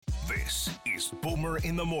This is Boomer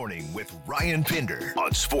in the Morning with Ryan Pinder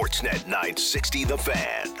on Sportsnet 960 The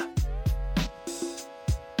Fan.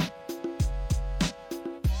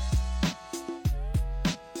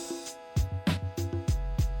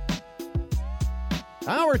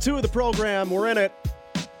 Hour 2 of the program, we're in it.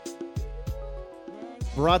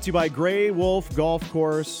 Brought to you by Grey Wolf Golf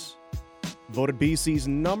Course, voted BC's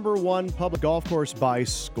 #1 public golf course by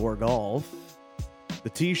Score Golf. The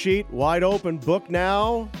tee sheet, wide open, book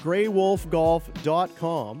now,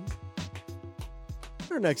 greywolfgolf.com.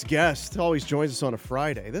 Our next guest always joins us on a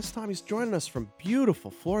Friday. This time he's joining us from beautiful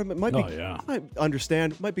Florida. I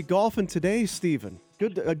understand, might be golfing today, Stephen.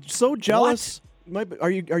 Good, so jealous. Are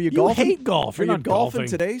you golfing? You hate golf. You're not golfing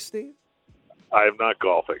today, Steve? I am not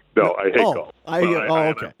golfing. No, I hate golf.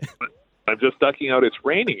 Okay. I'm just ducking out. It's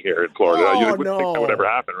raining here in Florida. Oh, you wouldn't think that would ever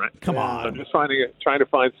happen, right? Come on. I'm just trying to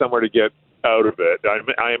find somewhere to get out of it.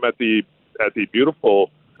 I am at the beautiful.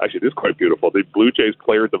 Actually, it is quite beautiful. The Blue Jays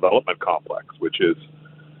Player Development Complex, which is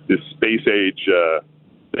this space age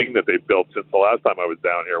thing that they've built since the last time I was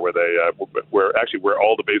down here, where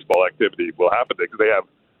all the baseball activity will happen, because they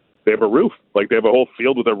have a roof. Like, they have a whole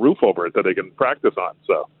field with a roof over it that they can practice on.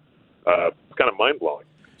 So it's kind of mind-blowing.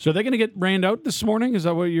 So are they going to get rained out this morning? Is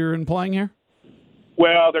that what you're implying here?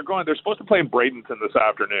 Well, they're supposed to play in Bradenton this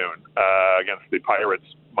afternoon against the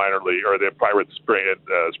Pirates minor league, or the Pirates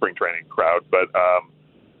spring training crowd. But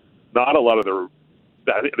not a lot of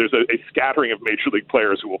there's a scattering of major league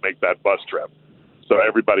players who will make that bus trip. So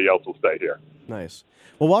everybody else will stay here. Nice.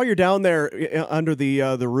 Well, while you're down there under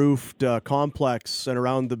the roofed complex and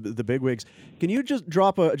around the bigwigs, can you just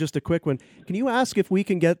drop just a quick one? Can you ask if we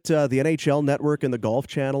can get the NHL Network and the Golf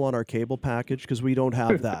Channel on our cable package, because we don't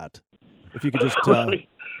have that? If you could just let me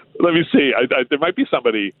see. There might be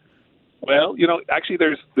somebody. Well, actually,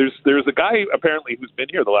 there's a guy apparently who's been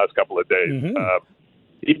here the last couple of days. Mm-hmm.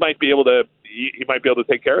 He might be able to. He might be able to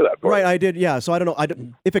take care of that for Right, you. I did, yeah. So I don't know.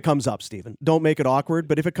 If it comes up, Stephen, don't make it awkward.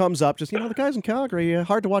 But if it comes up, just, the guys in Calgary,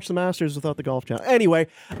 hard to watch the Masters without the Golf Channel. Anyway,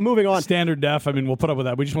 moving on. Standard def. I mean, we'll put up with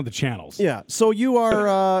that. We just want the channels. Yeah. So you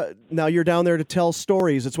are now you're down there to tell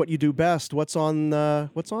stories. It's what you do best. What's on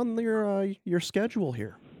your schedule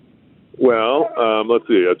here? Well, let's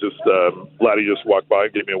see. Laddie just walked by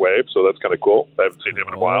and gave me a wave, so that's kind of cool. I haven't seen him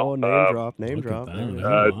in a while. Oh, name drop.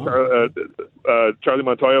 Charlie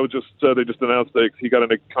Montoya they just announced that he got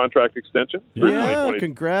a contract extension. Yeah,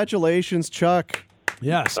 congratulations, Chuck.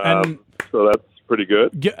 Yes, and so that's pretty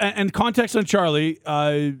good. And context on Charlie,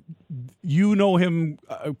 you know him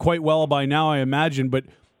quite well by now, I imagine, but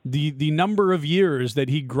the number of years that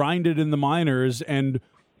he grinded in the minors, and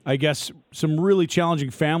I guess some really challenging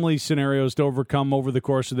family scenarios to overcome over the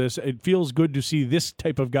course of this. It feels good to see this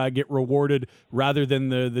type of guy get rewarded rather than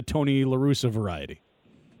the Tony La Russa variety.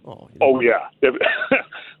 Oh yeah,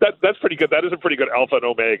 that's pretty good. That is a pretty good alpha and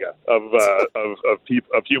omega of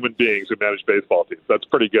human beings who manage baseball teams. That's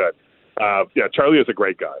pretty good. Charlie is a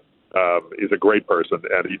great guy. He's a great person,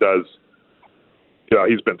 and he does.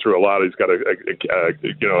 He's been through a lot. He's got a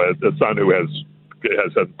son who has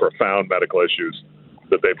had profound medical issues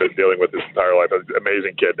that they've been dealing with his entire life. An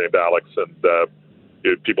amazing kid named Alex, and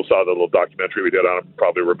people saw the little documentary we did on him,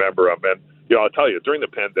 probably remember him. And I'll tell you, during the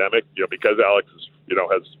pandemic, because Alex is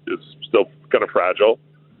still kind of fragile.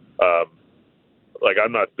 I'm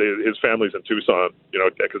not. His family's in Tucson,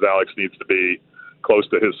 because Alex needs to be close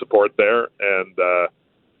to his support there. And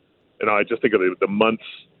I just think of the months,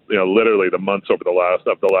 literally the months over the last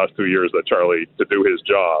 2 years that Charlie, to do his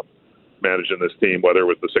job, managing this team, whether it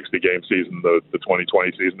was the 60-game season, the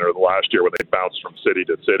 2020 season, or the last year when they bounced from city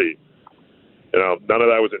to city. None of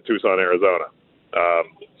that was in Tucson, Arizona.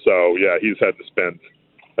 He's had to spend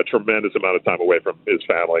a tremendous amount of time away from his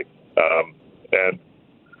family, that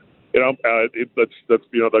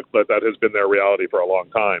has been their reality for a long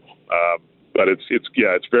time. But it's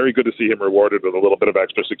very good to see him rewarded with a little bit of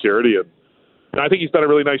extra security, and I think he's done a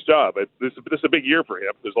really nice job. This is a big year for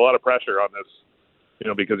him. There's a lot of pressure on this.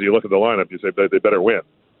 Because you look at the lineup, you say they better win.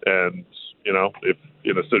 And, if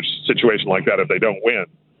in a situation like that, if they don't win,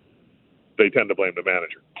 they tend to blame the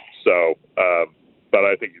manager. So, but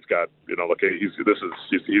I think he's got, he's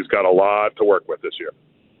got a lot to work with this year.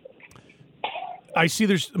 I see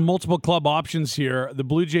there's multiple club options here. The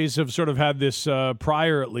Blue Jays have sort of had this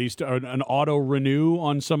prior, at least, an auto renew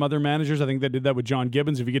on some other managers. I think they did that with John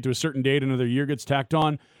Gibbons. If you get to a certain date, another year gets tacked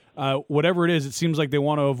on. Whatever it is, it seems like they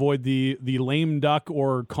want to avoid the lame duck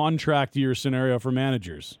or contract year scenario for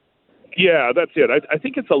managers. Yeah, that's it. I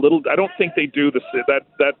think it's a little. I don't think they do that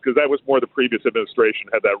because that was more the previous administration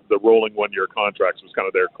had that the rolling 1-year contracts was kind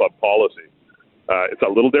of their club policy. It's a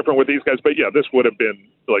little different with these guys, but yeah, this would have been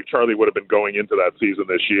like Charlie would have been going into that season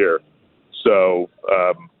this year So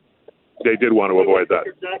they did want to avoid that.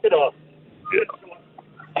 Jacket off.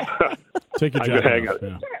 Yeah. Take your jacket off.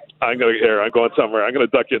 Yeah. I'm going somewhere. I'm going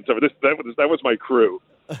to duck in somewhere. That was my crew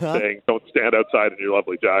saying, "Don't stand outside in your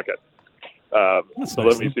lovely jacket." So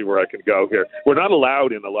let me see where I can go here. We're not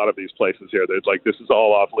allowed in a lot of these places here. There's like this is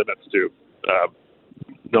all off limits to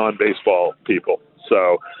non-baseball people.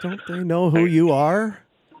 So don't they know who you are?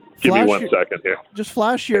 Give me 1 second here. Just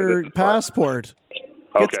flash your passport.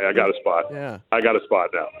 Okay, I got a spot. Yeah, I got a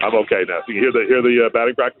spot now. I'm okay now. So you hear the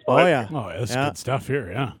batting practice? Oh yeah. Oh, that's good stuff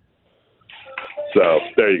here. Yeah. So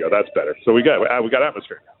there you go. That's better. So we got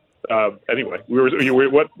atmosphere. Anyway,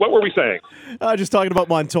 what were we saying? Just talking about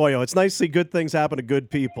Montoyo. It's nice to see good things happen to good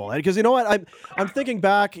people. Because you know what? I'm thinking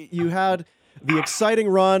back. You had the exciting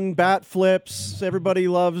run, bat flips. Everybody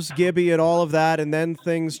loves Gibby and all of that, and then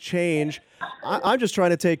things change. I'm just trying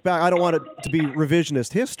to take back. I don't want it to be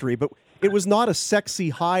revisionist history, but it was not a sexy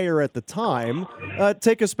hire at the time.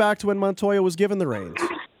 Take us back to when Montoyo was given the reins.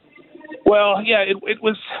 Well, yeah, it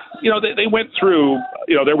was, they went through,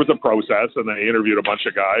 there was a process and they interviewed a bunch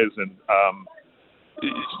of guys and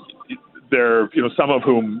some of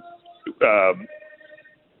whom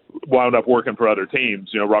wound up working for other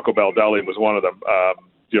teams. Rocco Baldelli was one of them.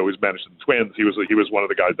 He's managed the Twins. He was one of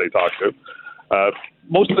the guys they talked to.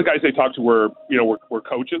 Most of the guys they talked to were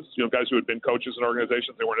coaches, guys who had been coaches in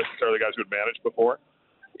organizations. They weren't necessarily guys who had managed before.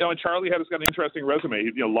 And Charlie had got an interesting resume. He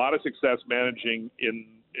had a lot of success managing in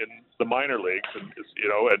the minor leagues and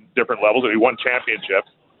at different levels, and he won championships.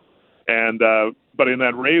 And but in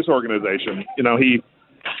that Rays organization, he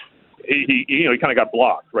kind of got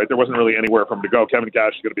blocked. Right, there wasn't really anywhere for him to go. Kevin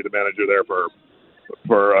Cash is going to be the manager there for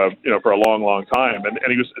a long time, and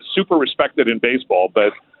he was super respected in baseball,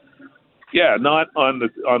 but yeah, not on the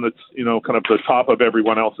kind of the top of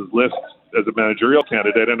everyone else's list as a managerial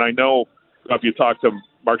candidate. And I know if you talk to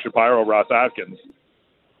Mark Shapiro, Ross Atkins,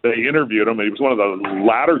 they interviewed him, and he was one of the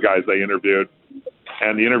latter guys they interviewed,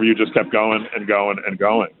 and the interview just kept going and going and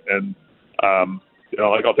going. And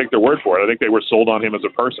I'll take their word for it. I think they were sold on him as a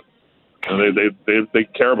person, and they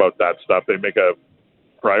care about that stuff. They make a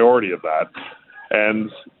priority of that, and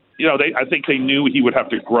I think they knew he would have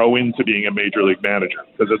to grow into being a major league manager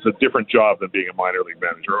because it's a different job than being a minor league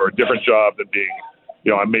manager, or a different job than being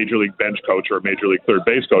a major league bench coach or a major league third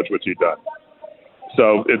base coach, which he'd done.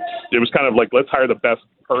 So it was kind of like, let's hire the best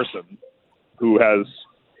person who has,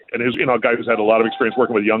 and is a guy who's had a lot of experience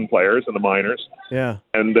working with young players in the minors. Yeah.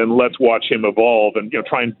 And then let's watch him evolve and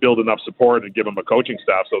try and build enough support and give him a coaching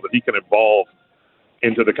staff so that he can evolve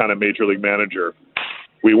into the kind of major league manager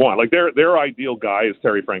we want. Like their ideal guy is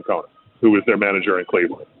Terry Francona, who was their manager in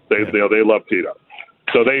Cleveland. They love Tito,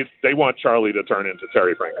 so they want Charlie to turn into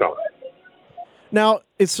Terry Francona. Now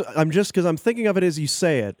I'm thinking of it as you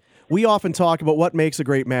say it. We often talk about what makes a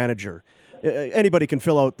great manager. Anybody can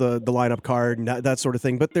fill out the lineup card and that sort of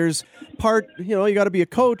thing, but there's you got to be a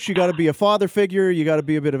coach, you got to be a father figure, you got to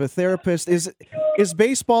be a bit of a therapist. Is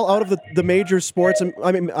baseball out of the major sports? And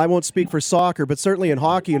I mean, I won't speak for soccer, but certainly in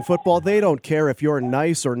hockey and football, they don't care if you're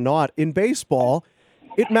nice or not. In baseball,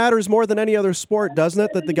 it matters more than any other sport, doesn't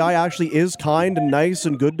it, that the guy actually is kind and nice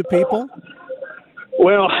and good to people?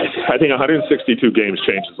 Well, I think 162 games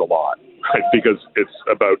changes a lot, right? Because it's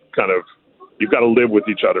about kind of, you've got to live with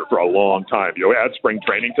each other for a long time. Add spring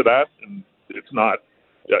training to that, and it's not,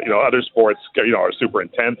 other sports, are super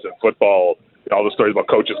intense. In football, all the stories about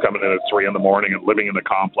coaches coming in at 3 a.m. and living in the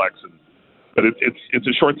complex. But it's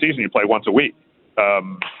a short season. You play once a week.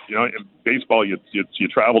 In baseball, you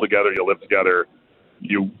travel together, you live together,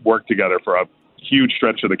 you work together for a huge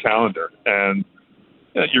stretch of the calendar, and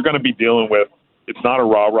you're going to be dealing with. It's not a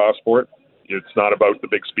rah-rah sport. It's not about the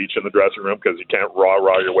big speech in the dressing room because you can't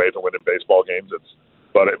rah-rah your way to winning baseball games. It's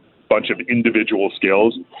about a bunch of individual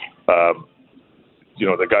skills.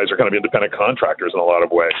 The guys are kind of independent contractors in a lot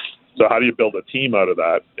of ways. So how do you build a team out of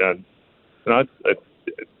that? And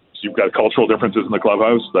you've got cultural differences in the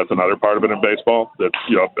clubhouse. That's another part of it in baseball. That's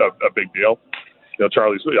a big deal.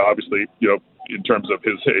 Charlie's obviously in terms of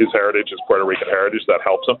his heritage, his Puerto Rican heritage, that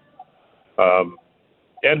helps him.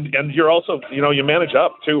 And you're also, you manage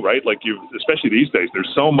up too, right? Like especially these days,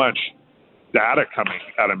 there's so much data coming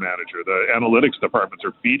at a manager. The analytics departments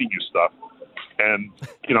are feeding you stuff. And,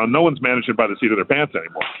 no one's managing by the seat of their pants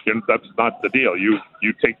anymore. That's not the deal. You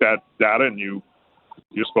take that data and you're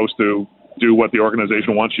supposed to do what the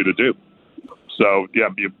organization wants you to do. So, yeah,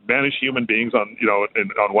 you manage human beings on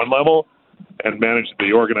one level and manage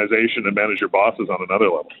the organization and manage your bosses on another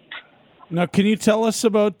level. Now, can you tell us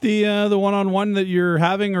about the one-on-one that you're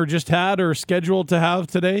having or just had or scheduled to have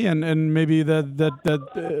today, and maybe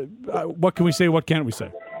that what can we say, what can't we say?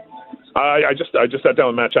 I just sat down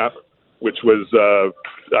with Matt Chapman. which was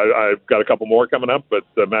I've got a couple more coming up, but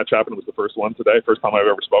Matt Chapman was the first one today. First time I've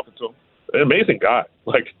ever spoken to him. An amazing guy,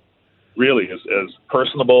 like really as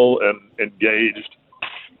personable and engaged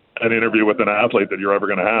an interview with an athlete that you're ever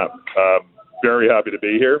going to have. Very happy to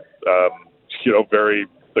be here. Very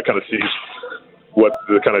that kind of sees what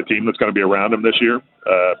the kind of team that's going to be around him this year.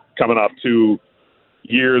 Coming off 2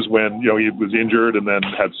 years when he was injured and then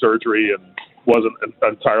had surgery and wasn't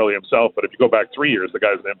entirely himself. But if you go back 3 years, the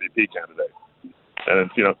guy's an MVP candidate.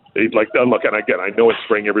 And he's like, look, and again, I know in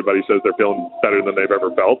spring everybody says they're feeling better than they've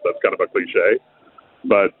ever felt. That's kind of a cliche,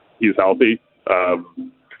 but he's healthy.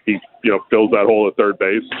 He fills that hole at third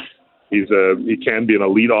base. He can be an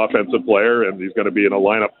elite offensive player, and he's going to be in a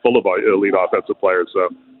lineup full of elite offensive players. So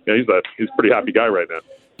he's a pretty happy guy right now.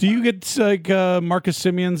 Do you get like Marcus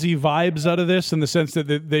Semien-y vibes out of this in the sense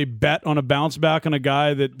that they bet on a bounce back on a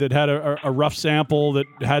guy that had a rough sample, that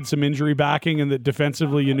had some injury backing, and that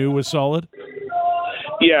defensively you knew was solid?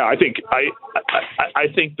 Yeah, I think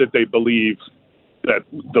that they believe that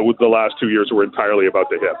the last 2 years were entirely about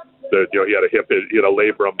the hip. That he had a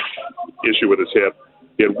labrum issue with his hip.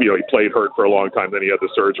 He played hurt for a long time. Then he had the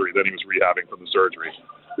surgery. Then he was rehabbing from the surgery.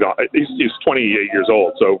 He's 28 years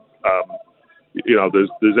old, so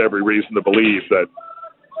there's every reason to believe that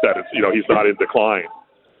it's he's not in decline.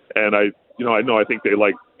 And I think they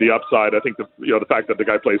like the upside. I think the fact that the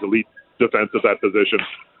guy plays elite defense at that position.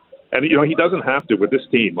 And, he doesn't have to with this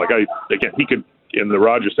team. He could, in the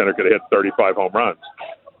Rogers Center, could have hit 35 home runs.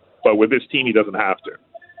 But with this team, he doesn't have to.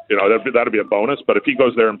 That'd be a bonus. But if he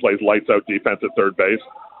goes there and plays lights out defense at third base,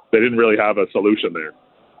 they didn't really have a solution there.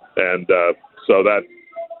 And so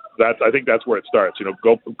I think that's where it starts.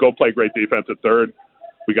 Go play great defense at third.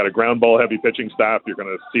 We got a ground ball heavy pitching staff. You're going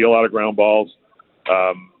to see a lot of ground balls.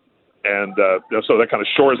 So that kind of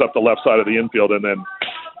shores up the left side of the infield, and then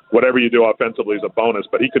whatever you do offensively is a bonus,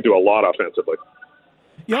 but he could do a lot offensively.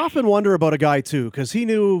 You often wonder about a guy, too, because he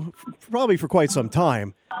knew probably for quite some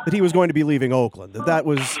time that he was going to be leaving Oakland.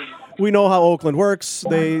 We know how Oakland works.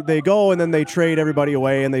 They go and then they trade everybody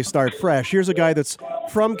away and they start fresh. Here's a guy that's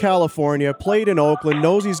from California, played in Oakland,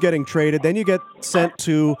 knows he's getting traded. Then you get sent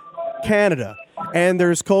to Canada. And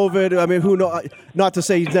there's COVID. I mean, not to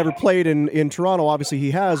say he's never played in Toronto. Obviously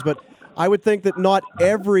he has, but I would think that not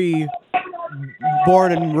every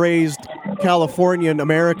born and raised Californian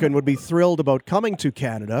American would be thrilled about coming to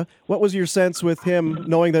Canada. What was your sense with him,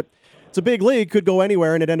 knowing that it's a big league, could go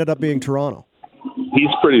anywhere, and it ended up being Toronto? He's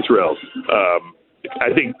pretty thrilled.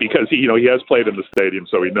 I think because he has played in the stadium,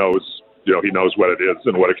 so he knows what it is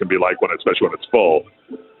and what it can be like especially when it's full.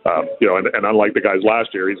 And unlike the guys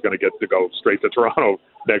last year, he's going to get to go straight to Toronto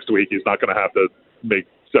next week. He's not going to have to make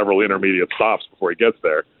several intermediate stops before he gets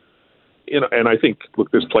there. And I think,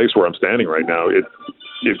 look, this place where I'm standing right now, it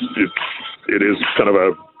is kind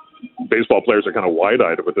of baseball players are kind of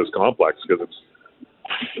wide-eyed with this complex because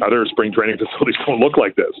other spring training facilities don't look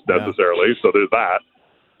like this necessarily. Yeah. So there's that.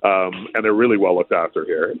 And they're really well looked after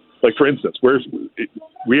here. Like, for instance,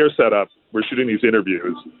 we are set up, we're shooting these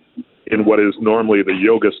interviews in what is normally the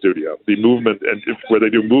yoga studio, the movement, and where they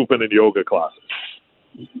do movement and yoga classes.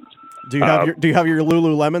 Do you have your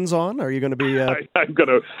Lululemons on? Are you going to be? I'm going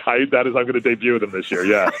to debut them this year.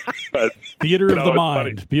 Yeah, but, theater of the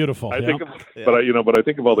mind, funny. Beautiful. I think, but I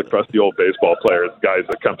think of all the crusty old baseball players, guys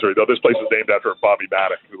that come through. This place is named after Bobby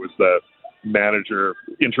Maddock, who was the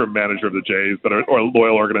interim manager of the Jays, or a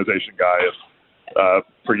loyal organization guy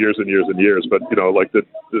for years and years and years. But like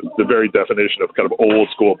the very definition of kind of old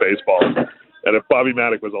school baseball. And if Bobby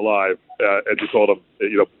Maddock was alive, and you told him,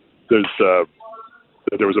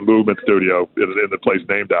 there was a movement studio in the place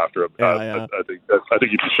named after him. Yeah. I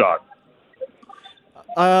think he'd be shocked.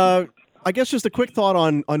 I guess just a quick thought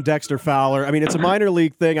on Dexter Fowler. I mean, it's a minor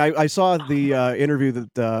league thing. I saw the interview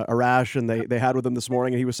that Arash and they had with him this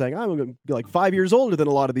morning, and he was saying, I'm like 5 years older than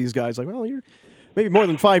a lot of these guys. Like, well, you're maybe more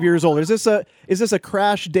than 5 years older. Is this a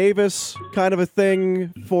Crash Davis kind of a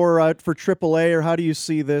thing for AAA, or how do you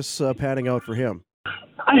see this panning out for him?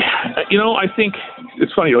 I think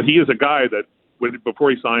it's funny. He is a guy that, before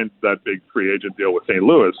he signed that big free agent deal with St.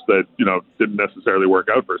 Louis, that didn't necessarily work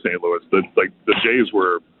out for St. Louis. The Jays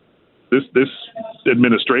were this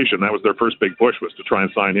administration. That was their first big push, was to try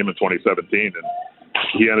and sign him in 2017, and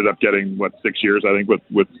he ended up getting 6 years, I think, with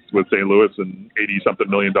St. Louis and $80-something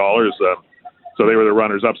million. So they were the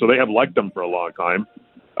runners up. So they have liked him for a long time.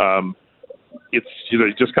 It's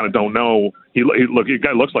you just kind of don't know. The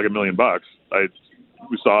guy looks like $1 million. If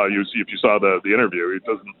you saw the interview, he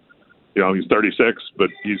doesn't. He's 36, but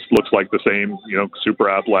he looks like the same, super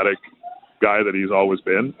athletic guy that he's always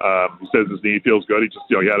been. He says his knee feels good. He just,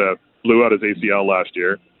 he blew out his ACL last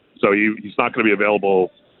year, so he's not going to be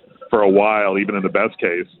available for a while, even in the best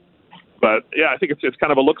case. But yeah, I think it's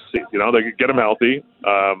kind of a look-see. You know, they could get him healthy,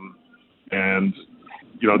 and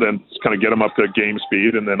you know, then kind of get him up to game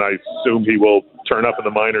speed, and then I assume he will turn up in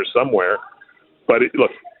the minors somewhere. But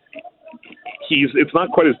look, it's not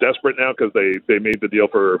quite as desperate now because they made the deal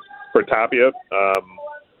for Tapia,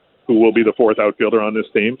 who will be the fourth outfielder on this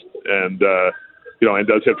team, and you know, and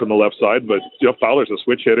does hit from the left side. But you know, Fowler's a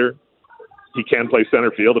switch hitter. He can play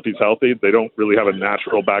center field if he's healthy. They don't really have a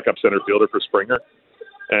natural backup center fielder for Springer.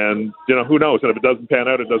 And, you know, who knows? And if it doesn't pan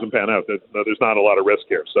out, it doesn't pan out. There's not a lot of risk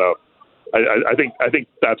here. So I think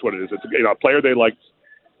that's what it is. It's, you know, a player they liked.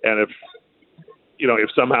 And if, you know, if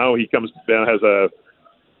somehow he comes down,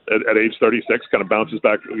 at age 36, kind of bounces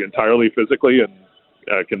back entirely physically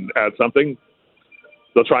and can add something,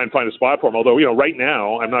 they'll try and find a spot for him. Although, you know, right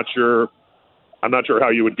now, I'm not sure how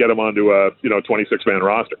you would get him onto a, you know, 26-man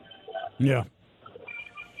roster. Yeah.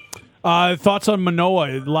 Thoughts on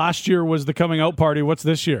Manoah? Last year was the coming out party. What's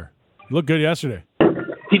this year? Looked good yesterday.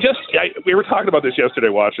 We were talking about this yesterday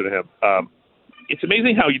watching him. It's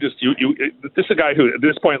amazing how this is a guy who at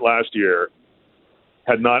this point last year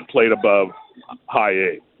had not played above high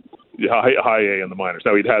A in the minors.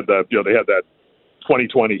 Now they had that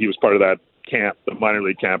 2020. He was part of that camp, the minor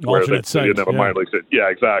league camp, where they didn't have a minor league sit. Yeah,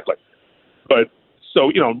 exactly. But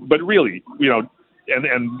really, you know,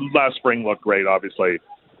 and last spring looked great, obviously.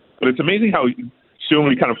 But it's amazing how soon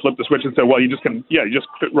we kind of flip the switch and say, well, you just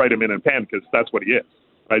write him in and pan because that's what he is,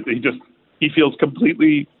 right? He feels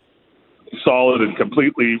completely solid and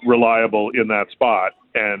completely reliable in that spot,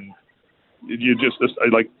 and you just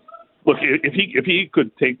like, look, if he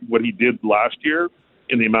could take what he did last year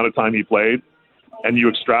in the amount of time he played, and you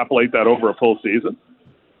extrapolate that over a full season,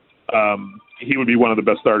 he would be one of the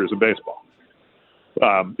best starters in baseball.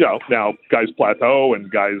 You know, now guys plateau and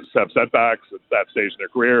guys have setbacks at that stage in their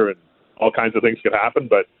career, and all kinds of things could happen.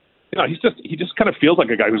 But you know, he just kind of feels like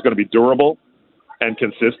a guy who's going to be durable and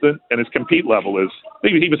consistent, and his compete level is.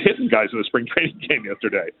 He was hitting guys in the spring training game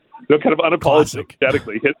yesterday. You know, kind of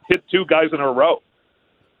unapologetically hit two guys in a row,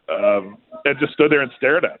 and just stood there and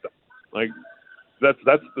stared at them. Like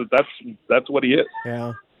that's what he is.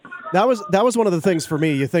 Yeah. That was one of the things for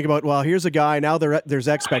me. You think about, well, here's a guy, now there's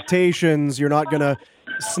expectations. You're not going to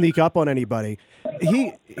sneak up on anybody.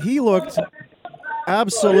 He looked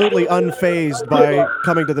absolutely unfazed by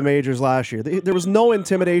coming to the majors last year. There was no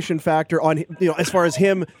intimidation factor on, you know, as far as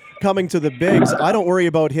him coming to the bigs. I don't worry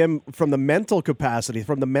about him from the mental capacity,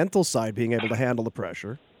 from the mental side, being able to handle the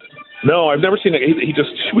pressure. No, I've never seen it. He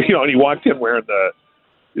just, you know, and he walked in wearing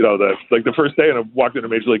the first day, and I walked into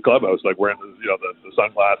Major League Clubhouse, like wearing the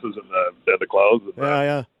sunglasses and the clothes, and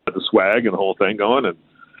the swag and the whole thing going, and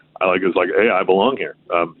it's like, hey, I belong here.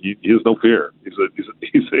 He has no fear. He's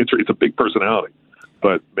a big personality,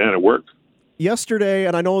 but man, it worked. Yesterday,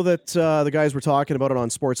 and I know that the guys were talking about it on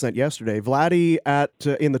Sportsnet yesterday. Vladdy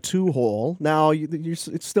in the 2-hole. Now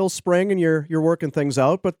it's still spring, and you're working things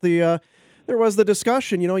out, but there was the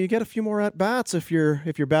discussion. You know, you get a few more at bats if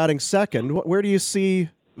you're batting second. Where do you see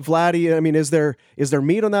Vladdy? I mean, is there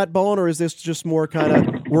meat on that bone, or is this just more kind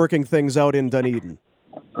of working things out in Dunedin?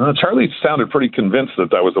 Charlie sounded pretty convinced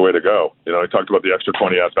that was the way to go. You know, he talked about the extra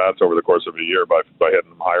 20 at bats over the course of a year by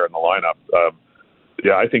hitting him higher in the lineup.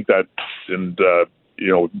 Yeah, I think that, and you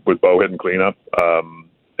know, with Bo hitting cleanup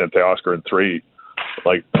and Teoscar in 3,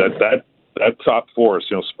 like that top force,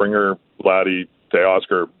 you know, Springer, Vladdy,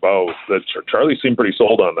 Teoscar, Bo, that Charlie seemed pretty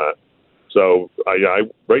sold on that. So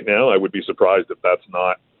right now I would be surprised if that's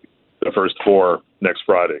not the first 4 next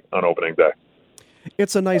Friday on opening day.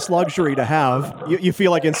 It's a nice luxury to have. You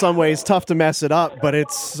feel like in some ways tough to mess it up, but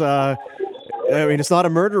it's it's not a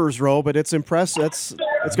murderer's row, but it's impressive.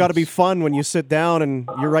 It's got to be fun when you sit down and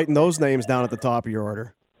you're writing those names down at the top of your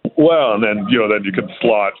order. Well, and then you can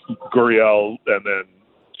slot Gurriel and then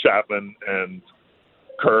Chapman and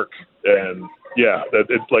Kirk, and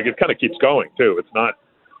it's like it kind of keeps going too. It's not,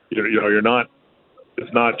 you're not.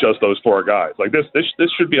 It's not just those 4 guys. Like this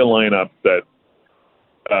should be a lineup that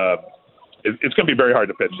it's going to be very hard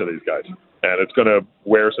to pitch to these guys, and it's going to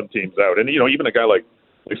wear some teams out. And even a guy like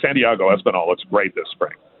Santiago Espinal looks great this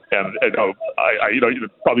spring, and you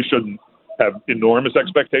probably shouldn't have enormous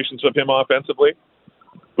expectations of him offensively,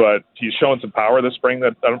 but he's showing some power this spring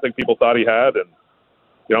that I don't think people thought he had, and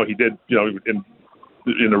he did.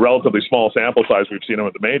 In a relatively small sample size we've seen him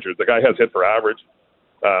at the majors, the guy has hit for average.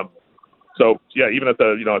 So yeah, even at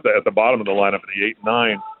the bottom of the lineup in the 8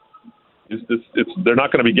 and 9, they're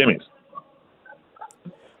not going to be gimmies.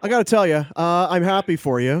 I got to tell you, I'm happy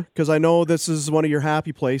for you because I know this is one of your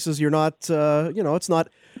happy places. You're not, it's not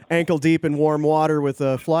ankle deep in warm water with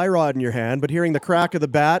a fly rod in your hand, but hearing the crack of the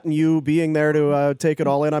bat and you being there to take it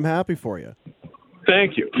all in, I'm happy for you.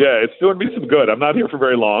 Thank you. Yeah, it's doing me some good. I'm not here for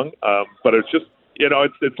very long, but it's just,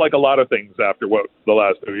 it's like a lot of things after what the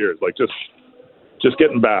last 2 years, like just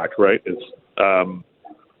getting back, right? It's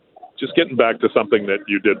just getting back to something that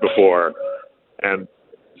you did before and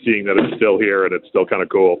seeing that it's still here and it's still kind of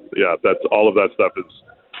cool. Yeah, that's all of that stuff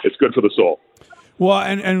it's good for the soul. Well,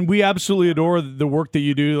 and we absolutely adore the work that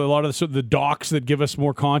you do. A lot of the docs that give us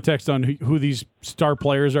more context on who these star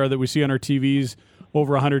players are that we see on our TVs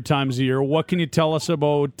over 100 times a year. What can you tell us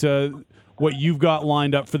about what you've got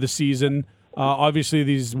lined up for the season? Obviously,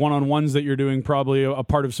 these one-on-ones that you're doing probably a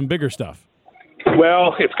part of some bigger stuff.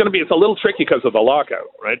 Well, it's a little tricky because of the lockout,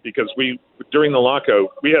 right? Because during the lockout,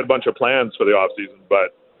 we had a bunch of plans for the off season,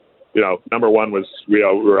 but number one was we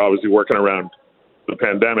were obviously working around the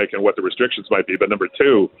pandemic and what the restrictions might be. But number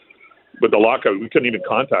two, with the lockout, we couldn't even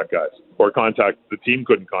contact guys the team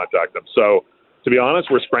couldn't contact them. So to be honest,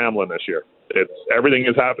 we're scrambling this year. Everything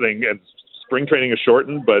is happening and spring training is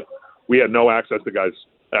shortened, but we had no access to guys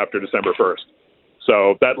after December 1st.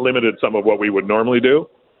 So that limited some of what we would normally do,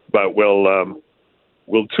 but we'll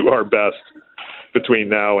do our best between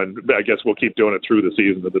now and I guess we'll keep doing it through the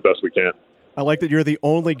season the best we can. I like that you're the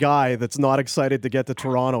only guy that's not excited to get to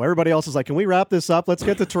Toronto. Everybody else is like, can we wrap this up? Let's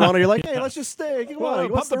get to Toronto. You're like, hey, let's just stay. Come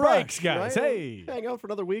on, what's the brakes, break, guys? Right? Hey, hang out for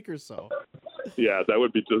another week or so. Yeah, that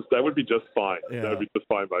would be just fine. Yeah. That would be just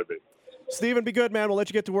fine by me. Steven, be good, man. We'll let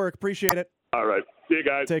you get to work. Appreciate it. All right. See you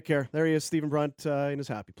guys. Take care. There he is, Steven Brunt, in his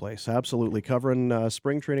happy place. Absolutely. Covering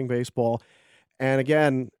spring training baseball. And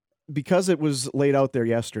again, because it was laid out there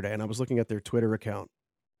yesterday, and I was looking at their Twitter account,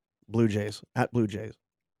 Blue Jays, @Blue Jays.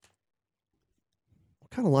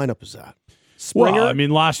 What kind of lineup is that? Springer? Well, I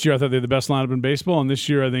mean, last year I thought they had the best lineup in baseball, and this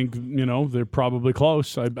year I think, they're probably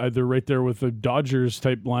close. They're right there with the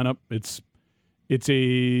Dodgers-type lineup. It's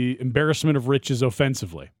a embarrassment of riches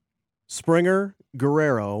offensively. Springer,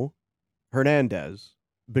 Guerrero, Hernandez,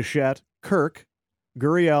 Bichette, Kirk,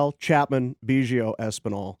 Gurriel, Chapman, Biggio,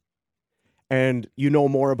 Espinal. And you know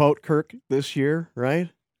more about Kirk this year, right?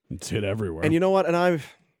 It's hit everywhere. And you know what?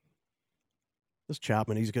 This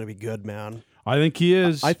Chapman, he's going to be good, man. I think he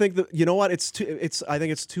is. I think that, you know what? I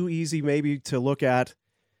think it's too easy maybe to look at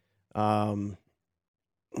the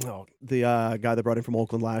guy that brought in from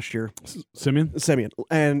Oakland last year. Semien.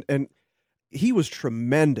 And he was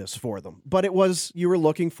tremendous for them. But you were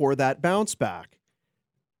looking for that bounce back.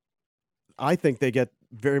 I think they get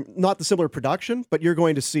not the similar production, but you're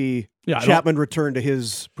going to see Chapman return to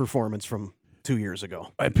his performance from 2 years ago.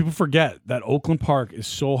 People forget that Oakland Park is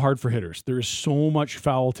so hard for hitters. There is so much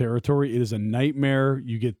foul territory. It is a nightmare.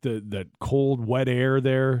 You get that cold, wet air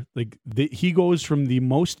there. He goes from the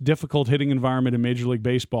most difficult hitting environment in Major League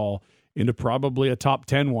Baseball into probably a top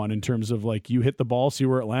 10 one in terms of you hit the ball, see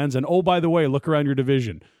where it lands. And oh, by the way, look around your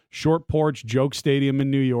division. Short Porch, Joke Stadium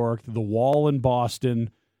in New York, the Wall in Boston.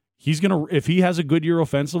 If he has a good year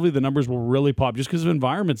offensively, the numbers will really pop just because the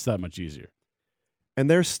environment's that much easier. And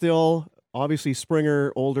they're still, obviously,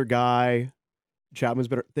 Springer, older guy, Chapman's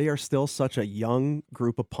better. They are still such a young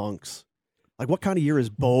group of punks. What kind of year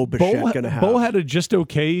is Bo Bichette going to have? Bo had a just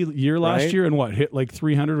okay year last year and hit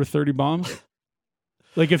 300 with 30 bombs?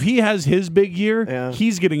 If he has his big year,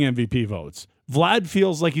 he's getting MVP votes. Vlad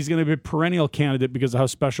feels like he's going to be a perennial candidate because of how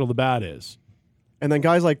special the bat is. And then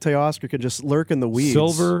guys like Teoscar can just lurk in the weeds.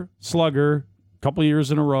 Silver slugger, a couple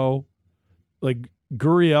years in a row.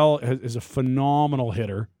 Gurriel is a phenomenal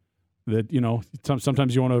hitter that,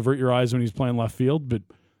 sometimes you want to avert your eyes when he's playing left field, but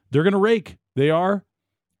they're going to rake. They are.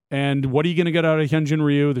 And what are you going to get out of Hyunjin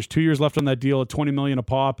Ryu? There's 2 years left on that deal at $20 million a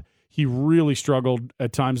pop. He really struggled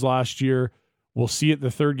at times last year. We'll see it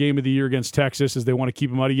the third game of the year against Texas as they want to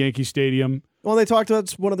keep him out of Yankee Stadium. Well, they talked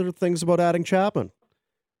about one of the things about adding Chapman.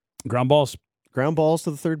 Ground balls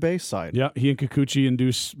to the third base side. Yeah, he and Kikuchi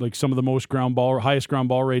induce some of the most highest ground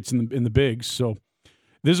ball rates in the bigs. So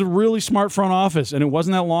there's a really smart front office, and it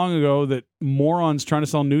wasn't that long ago that morons trying to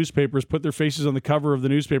sell newspapers put their faces on the cover of the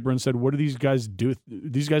newspaper and said, "What do these guys do?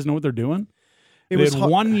 These guys know what they're doing?" They had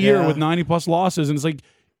 1 year with 90+ losses, and it's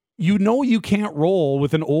you can't roll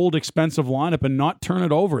with an old, expensive lineup and not turn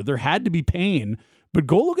it over. There had to be pain, but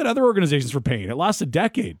go look at other organizations for pain. It lasted a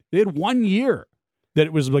decade. They had 1 year that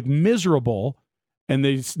it was miserable, and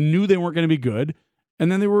they knew they weren't going to be good.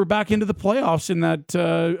 And then they were back into the playoffs in that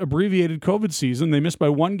abbreviated COVID season. They missed by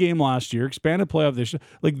 1 game last year, expanded playoff this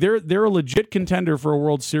year. They're a legit contender for a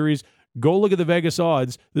World Series. Go look at the Vegas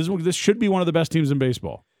odds. This should be one of the best teams in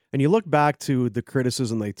baseball. And you look back to the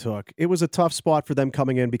criticism they took. It was a tough spot for them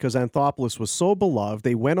coming in because Anthopoulos was so beloved.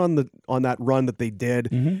 They went on that run that they did,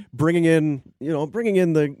 bringing in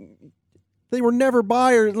the. They were never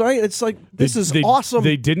buyers, right? It's like this is awesome.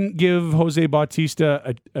 They didn't give Jose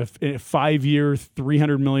Bautista a 5-year,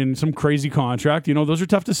 $300 million, some crazy contract. Those are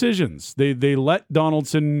tough decisions. They let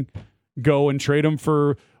Donaldson go and trade him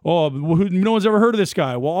for no one's ever heard of this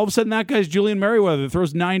guy. Well, all of a sudden that guy's Julian Merriweather that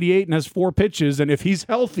throws 98 and has 4 pitches, and if he's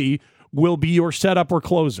healthy, will be your setup or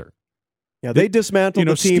closer. Yeah, they dismantled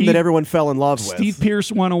the team that everyone fell in love with. Steve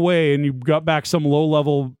Pearce went away, and you got back some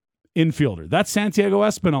low-level infielder. That's Santiago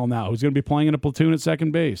Espinal now, who's going to be playing in a platoon at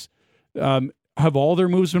second base. Have all their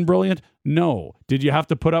moves been brilliant? No. Did you have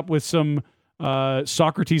to put up with some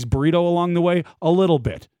Socrates burrito along the way? A little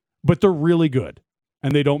bit. But they're really good,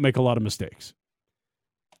 and they don't make a lot of mistakes.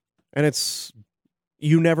 And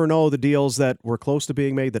you never know the deals that were close to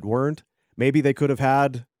being made that weren't. Maybe they could have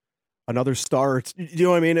had another star. You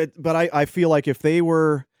know what I mean? But I feel like if they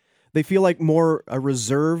feel like more a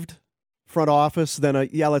reserved front office than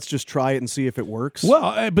let's just try it and see if it works.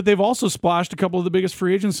 Well, but they've also splashed a couple of the biggest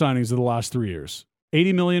free agent signings of the last 3 years.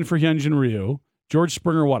 $80 million for Hyunjin Ryu. George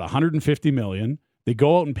Springer, $150 million. They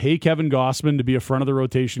go out and pay Kevin Gossman to be a front of the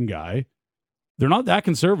rotation guy. They're not that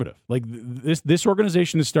conservative. Like this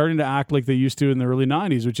organization is starting to act like they used to in the early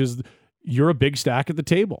 90s, which is you're a big stack at the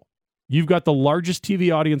table. You've got the largest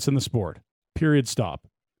TV audience in the sport. Period. Stop.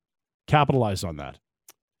 Capitalize on that.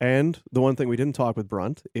 And the one thing we didn't talk with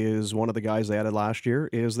Brunt is one of the guys they added last year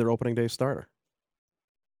is their opening day starter.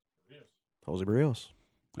 Jose Barrios.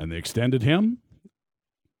 And they extended him.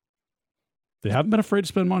 They haven't been afraid to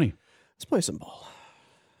spend money. Let's play some ball.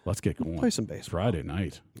 Let's get going. Play some baseball. Friday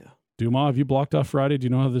night. Yeah. Dumas, have you blocked off Friday? Do you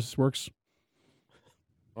know how this works?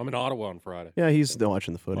 I'm in Ottawa on Friday. Yeah, he's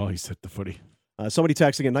watching the footy. Oh, he's hit the footy. Somebody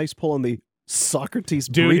texting a nice pull on the Socrates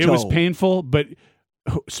burrito. Dude, it was painful, but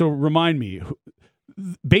so remind me,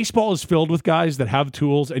 baseball is filled with guys that have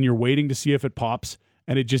tools and you're waiting to see if it pops,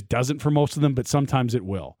 and it just doesn't for most of them, but sometimes it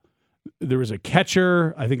will. There was a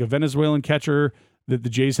catcher, I think a Venezuelan catcher that the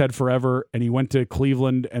Jays had forever, and he went to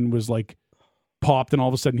Cleveland and was like popped, and all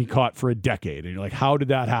of a sudden he caught for a decade. And you're like, how did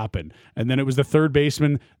that happen? And then it was the third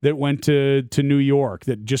baseman that went to New York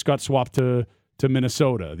that just got swapped to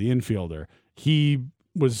Minnesota, the infielder. He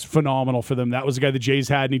was phenomenal for them. That was the guy the Jays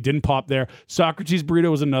had, and he didn't pop there. Socrates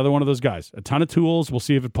Burrito was another one of those guys. A ton of tools. We'll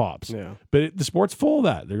see if it pops. Yeah. But the sport's full of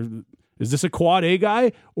that. Is this a quad A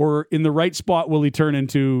guy, or in the right spot will he turn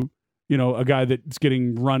into, a guy that's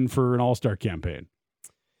getting run for an all-star campaign?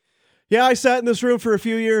 Yeah, I sat in this room for a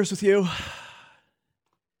few years with you.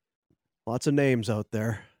 Lots of names out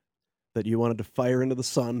there that you wanted to fire into the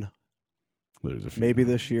sun. There's a few. Maybe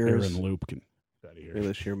this year. Aaron Loop can out of here. Maybe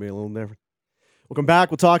this year will be a little different. We'll come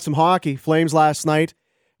back. We'll talk some hockey. Flames last night.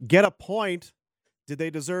 Get a point. Did they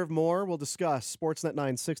deserve more? We'll discuss. Sportsnet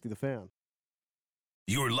 960, The Fan.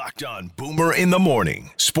 You're locked on Boomer in the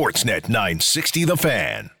Morning. Sportsnet 960, The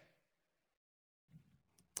Fan.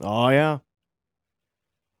 Oh, yeah.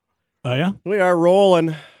 Oh, yeah? We are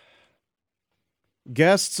rolling.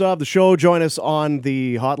 Guests of the show join us on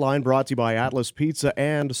the hotline brought to you by Atlas Pizza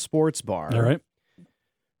and Sports Bar. All right.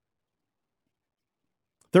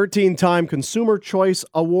 13-time Consumer Choice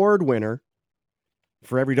Award winner.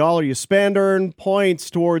 For every dollar you spend, earn points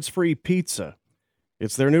towards free pizza.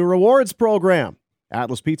 It's their new rewards program.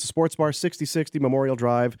 Atlas Pizza Sports Bar, 6060 Memorial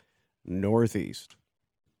Drive, Northeast.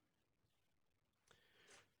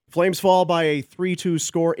 Flames fall by a 3-2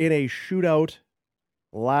 score in a shootout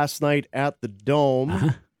last night at the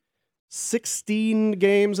Dome. 16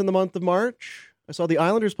 games in the month of March. I saw the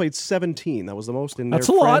Islanders played 17. That was the most in their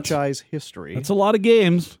franchise history. That's a lot of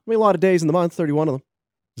games. I mean, a lot of days in the month, 31 of them.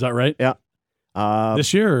 Is that right? Yeah.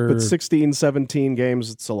 This year? But 16, 17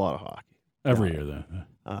 games, it's a lot of hockey. Every year, then.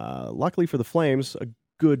 Luckily for the Flames, a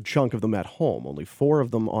good chunk of them at home. Only 4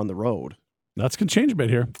 of them on the road. That's going to change a bit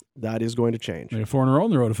here. That is going to change. They have 4 in a row on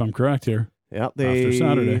the road, if I'm correct here. Yeah, after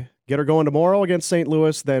Saturday. Get her going tomorrow against St.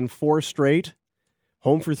 Louis, then 4 straight.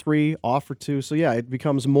 Home for 3, off for 2. So, yeah, it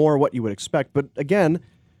becomes more what you would expect. But, again,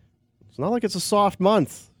 it's not like it's a soft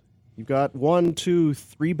month. You've got 1, 2,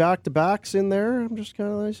 3 back-to-backs in there. I'm just kind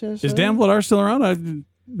of like... Is Dan Vladar still around? I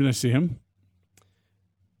didn't see him.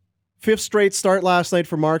 5th straight start last night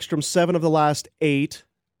for Markstrom, 7 of the last 8.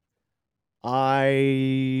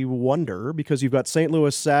 I wonder, because you've got St.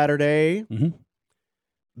 Louis Saturday,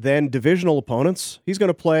 then divisional opponents. He's going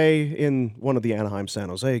to play in one of the Anaheim-San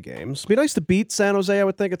Jose games. It'd be nice to beat San Jose, I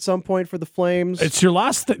would think, at some point for the Flames. It's your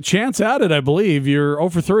last chance at it, I believe. You're 0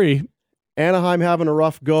 for 3. Anaheim having a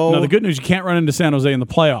rough go. Now, the good news, you can't run into San Jose in the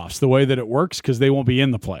playoffs the way that it works because they won't be in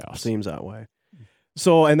the playoffs. Seems that way.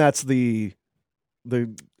 So, and that's the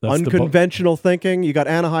That's unconventional thinking. You got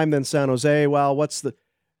Anaheim, then San Jose. Well,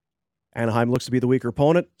 Anaheim looks to be the weaker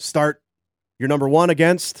opponent. Start your number one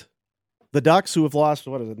against the Ducks, who have lost,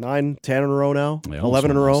 9, 10 in a row now? They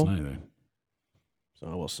 11 in a almost row? won last night,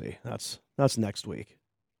 So we'll see. That's next week.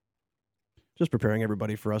 Just preparing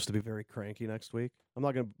everybody for us to be very cranky next week. I'm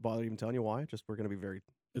not going to bother even telling you why. Just we're going to be very,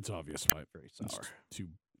 It's obvious why. very It's sour. 2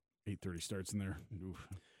 8:30 starts in there. Oof.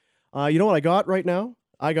 You know what I got right now?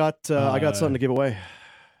 I got something to give away.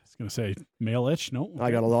 I was going to say mail itch. No.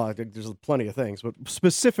 I got a lot. There's plenty of things, but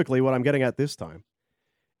specifically what I'm getting at this time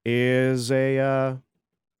is we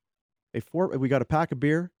got a pack of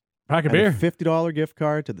beer. Pack of and beer. a $50 gift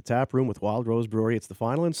card to the tap room with Wild Rose Brewery. It's the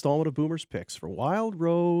final installment of Boomer's Picks for Wild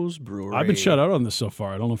Rose Brewery. I've been shut out on this so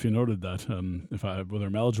far. I don't know if you noted that. Whether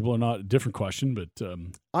I'm eligible or not, different question. But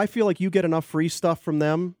I feel like you get enough free stuff from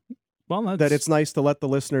them well, that it's nice to let the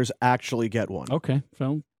listeners actually get one. okay.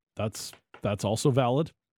 Well, that's also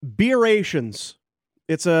valid. Beerations.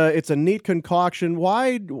 It's a neat concoction.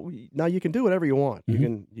 Why? Now you can do whatever you want.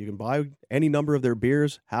 Mhm. You can buy any number of their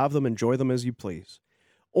beers, have them, enjoy them as you please.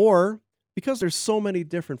 Or because there's so many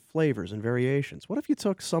different flavors and variations, what if you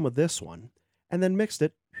took some of this one and then mixed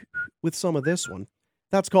it with some of this one?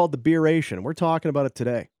 That's called the Beeration. We're talking about it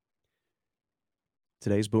today.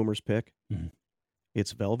 Today's Boomer's Pick. Mhm.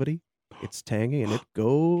 It's velvety, it's tangy, and it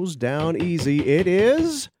goes down easy. It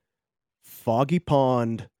is Foggy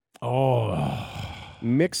Pond. Oh,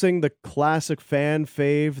 Mixing the classic fan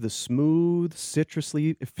fave, the smooth,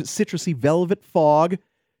 citrusy velvet fog,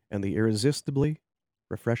 and the irresistibly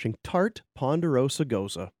refreshing tart Ponderosa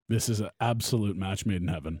Goza. this is an absolute match made in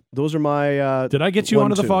heaven. Those are my Did I get you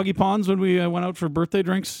onto the 1-2. Foggy Ponds when we went out for birthday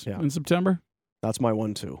drinks Yeah. in September? That's my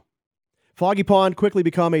 1-2. Foggy Pond quickly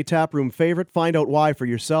become a taproom favorite. Find out why for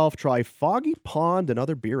yourself. Try Foggy Pond and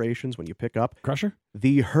other beerations when you pick up Crusher?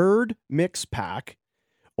 the Herd Mix Pack,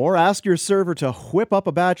 or ask your server to whip up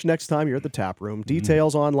a batch next time you're at the tap room.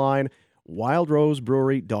 Details online,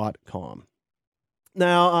 wildrosebrewery.com.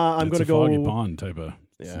 Now, I'm going to go. Foggy Pond type of.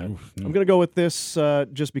 Yeah. Oof, I'm going to go with this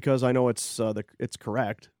just because I know it's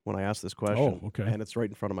correct when I ask this question. Oh, okay. And it's right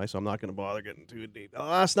in front of me, so I'm not going to bother getting too deep.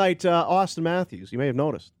 Last night, Austin Matthews, you may have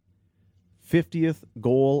noticed, 50th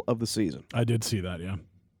goal of the season. I did see that, yeah.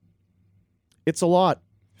 It's a lot.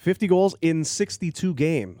 50 goals in 62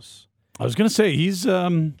 games. I was going to say he's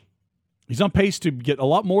on pace to get a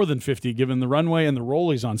lot more than 50 given the runway and the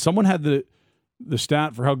role he's on. Someone had the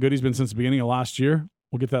stat for how good he's been since the beginning of last year.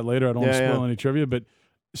 We'll get that later. I don't want to spoil any trivia, but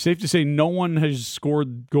safe to say no one has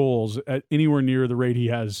scored goals at anywhere near the rate he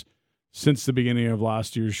has since the beginning of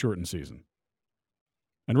last year's shortened season.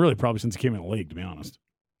 And really probably since he came in the league, to be honest.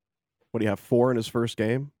 What do you have, 4 in his first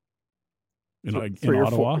game? In 3 or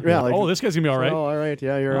Ottawa? 4. Yeah, Oh, this guy's going to be all right. Oh, all right.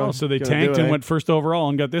 Yeah, you're So they gonna tanked do it, and eh? went first overall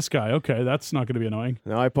and got this guy. Okay, that's not going to be annoying.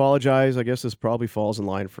 No, I apologize. I guess this probably falls in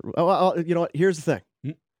line for. Oh, you know what? Here's the thing.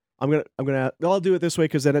 Hmm. I'll do it this way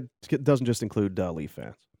because then it doesn't just include Leaf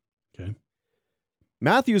fans. Okay.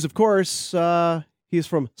 Matthews, of course, he's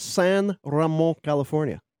from San Ramon,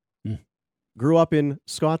 California. Hmm. Grew up in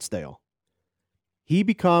Scottsdale. He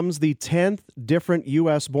becomes the 10th different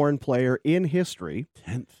U.S.-born player in history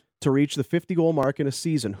 10th. to reach the 50-goal mark in a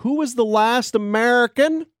season. Who was the last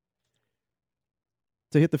American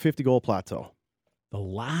to hit the 50-goal plateau? The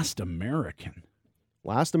last American.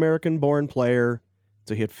 Last American-born player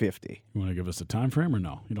to hit 50. You want to give us a time frame or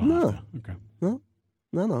no? You don't No. have to. Okay. No.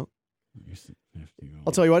 You said 50 goals.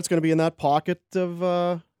 I'll tell you what, it's going to be in that pocket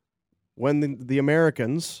of when the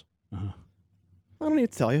Americans. Uh-huh. I don't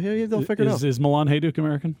need to tell you. They'll figure it out. Is Milan Hajduk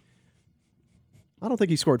American? I don't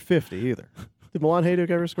think he scored 50 either. Did Milan Hajduk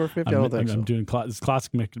ever score 50? I don't think so. I'm doing this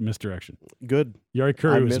classic misdirection. Good. Yari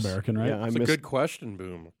Curry I was miss- American, right? Yeah, I It's a missed. good question,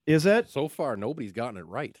 Boom. Is it? So far, nobody's gotten it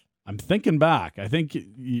right. I'm thinking back. I think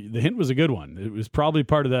the hint was a good one. It was probably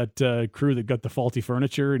part of that crew that got the faulty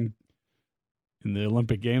furniture in the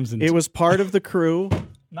Olympic Games. And It was part of the crew.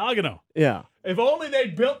 Nagano. Yeah. If only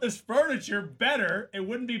they'd built this furniture better, it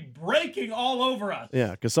wouldn't be breaking all over us.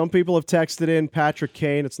 Yeah, because some people have texted in Patrick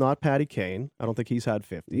Kane. It's not Patty Kane. I don't think he's had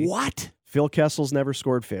 50. What? Phil Kessel's never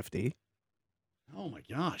scored 50. Oh my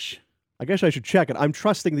gosh. I guess I should check it. I'm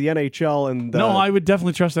trusting the NHL and No, I would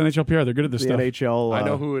definitely trust NHLPR. They're good at this the stuff. NHL. I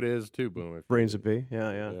know who it is too, Boom. If Brains you- it be.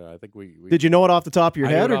 Yeah. Yeah, I think we Did you know it off the top of your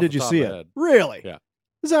I knew head, it or off did the you top see of it? the head. Really? Yeah.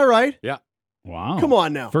 Is that right? Wow. Come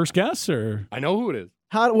on now. First guess or? I know who it is.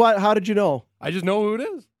 How did you know? I just know who it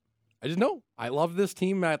is. I just know. I love this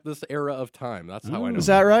team at this era of time. That's how I know. Is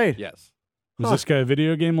that right? Yes. Was this guy a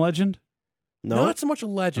video game legend? No. Not so much a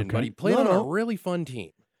legend, Okay. but he played No, on no. a really fun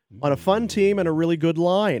team. On a fun team and a really good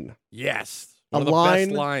line. Yes. A One of the line-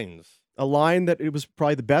 best lines. a line that it was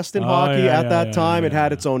probably the best in Oh, hockey yeah, at yeah, that yeah, time. It yeah,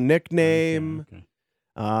 had yeah. its own nickname.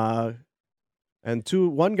 Okay. And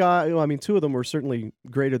one guy, two of them were certainly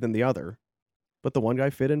greater than the other, but the one guy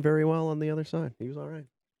fit in very well on the other side. He was all right.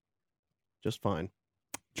 Just fine.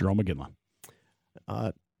 Jerome McGinley.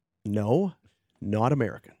 No, not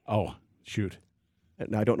American. Oh, shoot.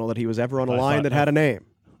 And I don't know that he was ever on a I line thought- that had a name.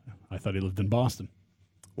 I thought he lived in Boston.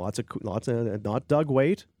 Lots of, not Doug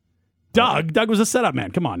Waite, Doug was a setup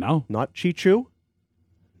man. Come on now. not Chichu,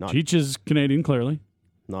 Not- Cheech is Canadian, clearly.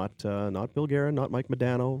 not Bill Guerin, not Mike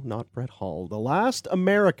Modano, not Brett Hull. The last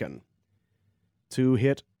American to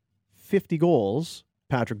hit 50 goals,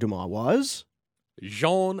 Patrick Dumas, was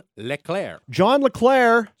Jean Leclerc. John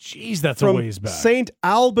LeClair Jeez, that's a from ways back. St.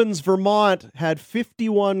 Albans, Vermont, had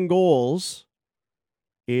 51 goals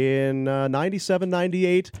in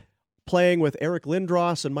 97-98, playing with Eric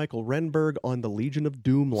Lindros and Michael Renberg on the Legion of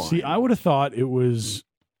Doom line. See, I would have thought it was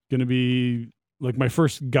going to be like my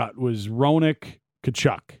first gut was Roenick,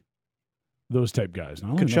 Kachuk, those type guys. I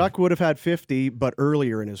don't know. Kachuk would have had 50, but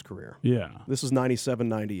earlier in his career. Yeah, This is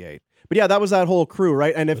 97-98. But yeah, that was that whole crew,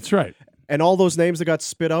 right? And that's right. And all those names that got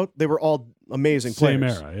spit out, they were all amazing Same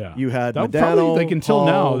players. era, yeah. You had That Modano, probably, like until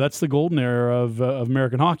now, Hull. that's the golden era of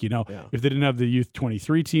American hockey. Now, Yeah. if they didn't have the Youth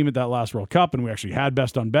 23 team at that last World Cup, and we actually had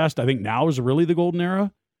best on best, I think now is really the golden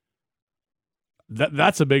era.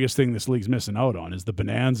 That's the biggest thing this league's missing out on is the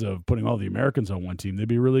bonanza of putting all the Americans on one team. They'd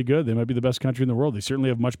be really good. They might be the best country in the world. They certainly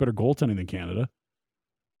have much better goaltending than Canada.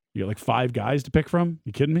 You got like 5 guys to pick from?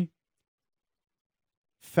 You kidding me?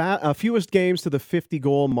 Fewest games to the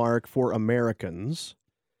 50-goal mark for Americans.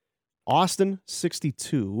 Austin,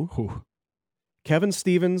 62. Whew. Kevin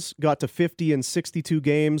Stevens got to 50 in 62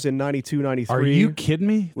 games in 92-93. Are you kidding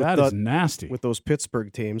me? With That is the- nasty. with those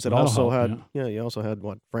Pittsburgh teams that That'll also help, had, you also had,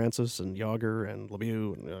 Francis and Yager and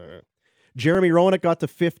Lemieux. And, Jeremy Roenick got to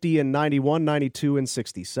 50 in 91, 92, and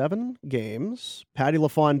 67 games. Patty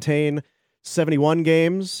LaFontaine, 71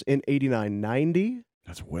 games in 89, 90.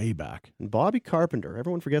 That's way back. And Bobby Carpenter,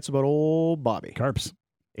 everyone forgets about old Bobby. Carps.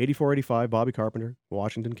 84, 85, Bobby Carpenter,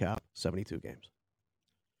 Washington Cap, 72 games.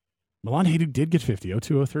 Milan Hajduk did get 50,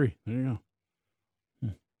 02, 03. There you go.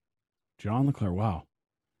 John LeClair, wow.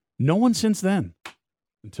 No one since then,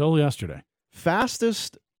 until yesterday.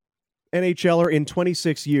 Fastest NHLer in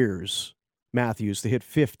 26 years, Matthews, to hit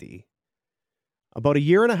 50. About a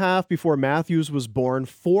year and a half before Matthews was born,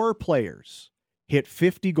 4 players hit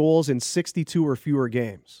 50 goals in 62 or fewer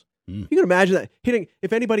games. You can imagine that.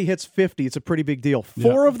 If anybody hits 50, it's a pretty big deal.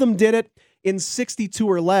 4 of them did it in 62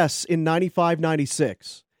 or less in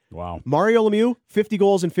 95-96. Wow. Mario Lemieux, 50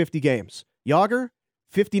 goals in 50 games. Yager,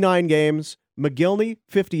 59 games. McGillney,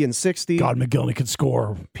 50 in 60. God, McGillney could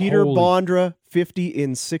score. Peter Holy- Bondra, 50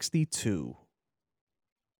 in 62.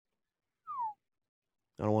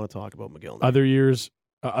 I don't want to talk about McGillney. Other years,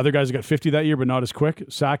 other guys got 50 that year, but not as quick.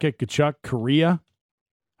 Sakic, Kachuk, Correa.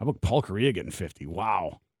 How about Paul Correa getting 50?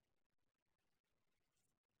 Wow.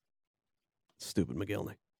 Stupid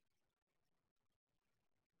McGillney.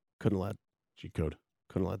 Couldn't let G-code.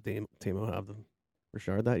 Timo have the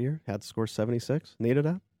Richard that year. Had to score 76. Needed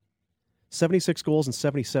that. 76 goals in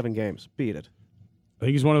 77 games. Beat it. I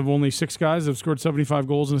think he's one of only 6 guys that have scored 75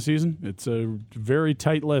 goals in a season. It's a very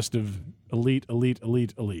tight list of elite.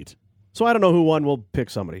 So I don't know who won. We'll pick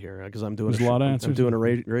somebody here because I'm doing There's a lot of I'm answers. doing a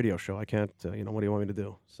radio show. I can't. What do you want me to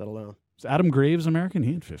do? Settle down. Is Adam Graves American?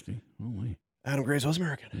 He had 50. Holy. Adam Graves was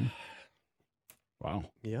American. Wow.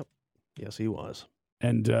 Yep. Yes, he was.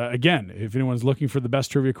 And again, if anyone's looking for the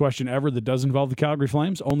best trivia question ever that does involve the Calgary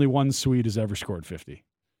Flames, only one Swede has ever scored 50.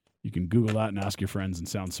 You can Google that and ask your friends and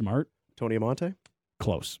sound smart. Tony Amonte?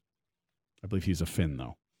 Close. I believe he's a Finn,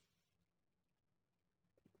 though.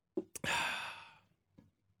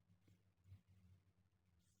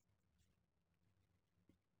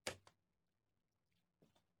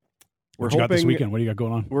 What you got this weekend? What do you got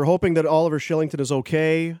going on? We're hoping that Oliver Shillington is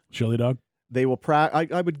okay. Chili dog? They will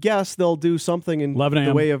I would guess they'll do something in 11 the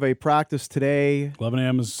a.m. way of a practice today. 11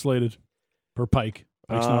 a.m. is slated per Pike.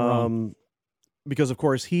 Pike's not wrong. Because of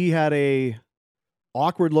course he had a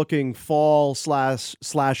awkward looking fall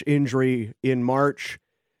slash injury in March.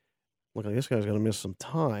 Look, this guy's going to miss some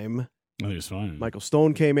time. I think it's fine. Michael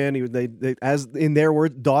Stone came in. They as in their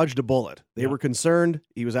words, dodged a bullet. They were concerned.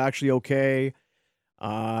 He was actually okay.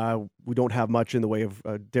 We don't have much in the way of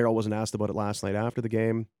Daryl wasn't asked about it last night after the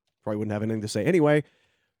game. Probably wouldn't have anything to say anyway.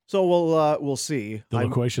 So we'll see. The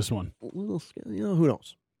loquacious one. Who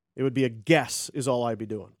knows? It would be a guess is all I'd be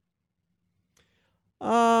doing.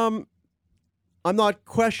 I'm not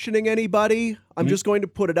questioning anybody. I'm just going to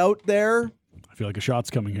put it out there. I feel like a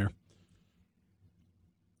shot's coming here.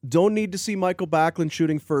 Don't need to see Michael Backlund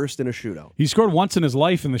shooting first in a shootout. He scored once in his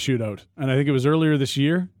life in the shootout, and I think it was earlier this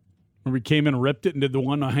year when we came in and ripped it and did the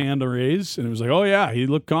one-hand raise, and it was like, oh, yeah, he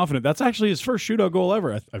looked confident. That's actually his first shootout goal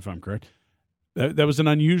ever, if I'm correct. That was an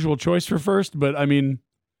unusual choice for first, but, I mean,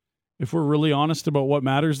 if we're really honest about what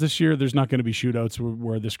matters this year, there's not going to be shootouts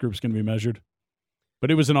where this group's going to be measured. But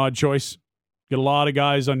it was an odd choice. Get a lot of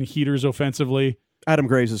guys on heaters offensively. Adam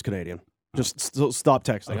Graves is Canadian. Just stop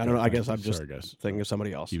texting. Okay, I don't know. I fine. guess I'm just Sorry, guys. thinking of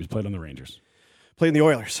somebody else. He was played on the Rangers. Played in the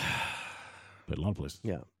Oilers. Played a lot of places.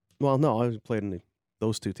 Yeah. Well, no, I played in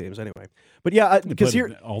those two teams anyway. But yeah, because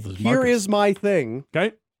here is my thing.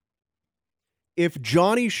 Okay. If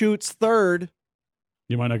Johnny shoots third,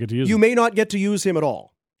 you might not get to use him. You may not get to use him at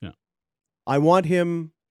all. Yeah. I want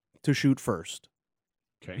him to shoot first.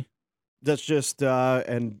 Okay. That's just,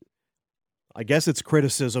 and I guess it's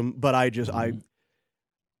criticism, but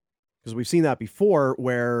because we've seen that before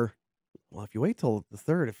where, well, if you wait till the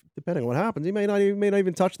third, depending on what happens, he may not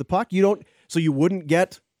even touch the puck. So you wouldn't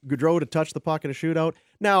get Gaudreau to touch the puck in a shootout.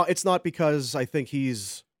 Now, it's not because I think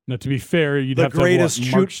he's... Now, to be fair, you'd the have greatest to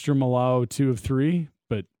have Markstrom allow 2 of 3,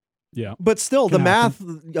 but yeah. But still, the math,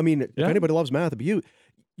 I mean, Yeah. if anybody loves math, but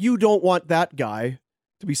you don't want that guy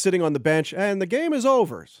to be sitting on the bench and the game is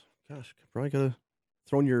over. Gosh, probably could have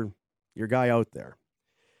thrown your guy out there.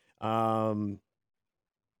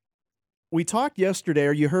 We talked yesterday,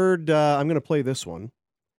 or you heard, I'm going to play this one.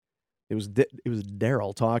 It was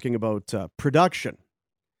Daryl talking about production.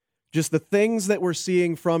 Just the things that we're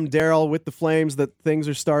seeing from Daryl with the Flames, that things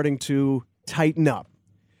are starting to tighten up.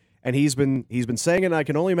 And he's been saying it, and I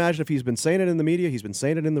can only imagine if he's been saying it in the media, he's been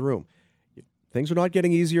saying it in the room. Things are not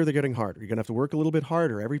getting easier, they're getting harder. You're going to have to work a little bit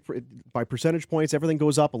harder. By percentage points, everything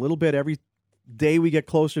goes up a little bit every day we get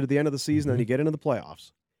closer to the end of the season and you get into the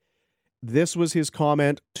playoffs. This was his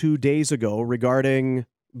comment 2 days ago regarding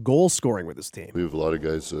goal scoring with his team. We have a lot of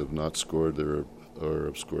guys that have not scored or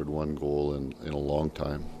have scored one goal in a long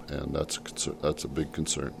time, and that's a big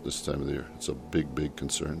concern this time of the year. It's a big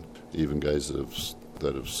concern. Even guys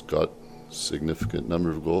that have got significant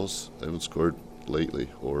number of goals haven't scored lately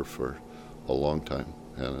or for a long time,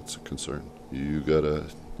 and it's a concern.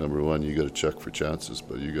 Number one, you gotta check for chances,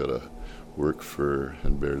 but you gotta work for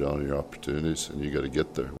and bear down on your opportunities, and you gotta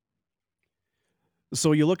get there.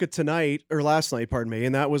 So you look at last night,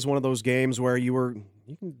 and that was one of those games where you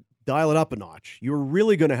can dial it up a notch. You were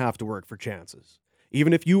really going to have to work for chances.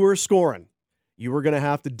 Even if you were scoring, you were going to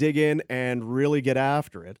have to dig in and really get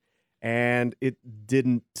after it. And it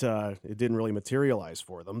didn't really materialize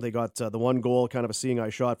for them. They got the one goal, kind of a seeing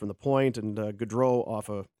eye shot from the point, and Gaudreau off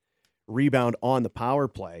a rebound on the power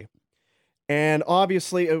play. And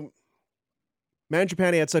obviously,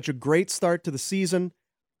 Mangiapane had such a great start to the season.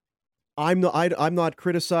 I'm not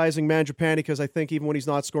criticizing Mangiapane because I think even when he's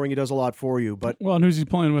not scoring, he does a lot for you. But and who's he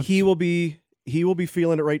playing with? He will be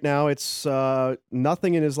feeling it right now. It's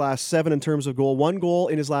nothing in his last 7 in terms of goal. 1 goal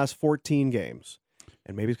in his last 14 games,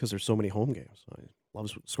 and maybe it's because there's so many home games. He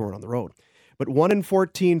loves scoring on the road. But 1 in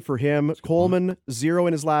 14 for him. Coleman 0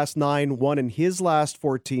 in his last 9, 1 in his last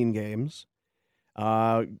 14 games.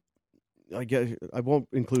 I won't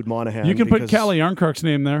include Monahan. You can put Calle Yarncroke's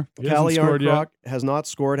name there. Calle Yarncroke has not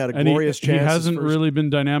scored, had a glorious chance. He hasn't really been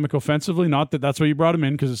dynamic offensively. Not that that's why you brought him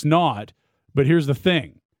in, because it's not. But here's the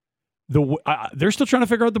thing. They're still trying to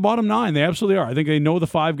figure out the bottom 9. They absolutely are. I think they know the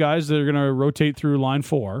 5 guys that are going to rotate through line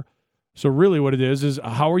 4. So really what it is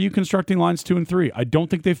how are you constructing lines 2 and 3? I don't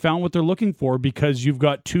think they've found what they're looking for, because you've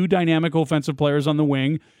got 2 dynamic offensive players on the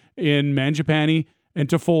wing in Mangiapane and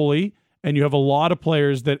Toffoli. And you have a lot of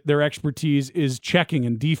players that their expertise is checking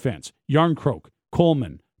and defense. Yarncroke,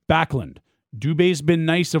 Coleman, Backlund. Dubé's been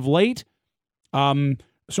nice of late.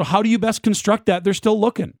 So how do you best construct that? They're still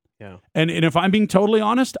looking. Yeah. And if I'm being totally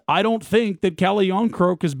honest, I don't think that Calle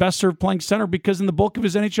Yarncroke is best served playing center, because in the bulk of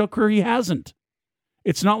his NHL career, he hasn't.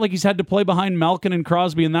 It's not like he's had to play behind Malkin and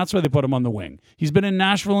Crosby, and that's why they put him on the wing. He's been in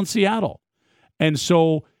Nashville and Seattle. And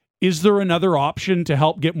so is there another option to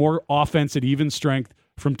help get more offense at even strength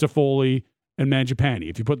from Toffoli and Mangiapane,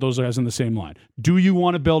 if you put those guys in the same line? Do you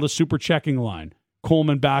want to build a super checking line,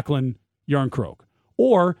 Coleman, Backlund, Yarncroke?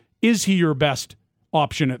 Or is he your best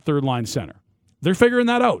option at third line center? They're figuring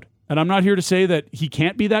that out. And I'm not here to say that he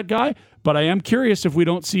can't be that guy, but I am curious if we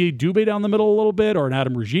don't see Dubé down the middle a little bit, or an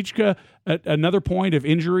Adam Ruzicka at another point if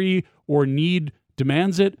injury or need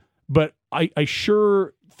demands it. But I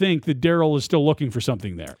sure think that Daryl is still looking for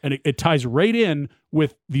something there. And it ties right in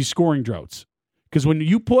with these scoring droughts. Because when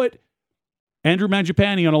you put Andrew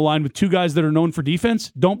Mangiapane on a line with 2 guys that are known for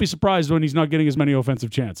defense, don't be surprised when he's not getting as many offensive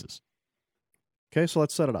chances. Okay, so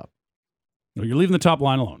let's set it up. No, you're leaving the top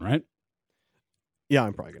line alone, right? Yeah,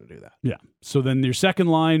 I'm probably going to do that. Yeah. So then your second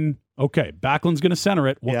line, okay, Backlund's going to center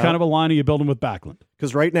it. What Yeah. kind of a line are you building with Backlund?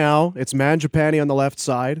 Because right now, it's Mangiapane on the left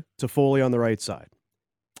side, Toffoli on the right side.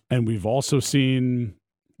 And we've also seen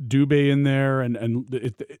Dubé in there, and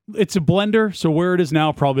it's a blender. So where it is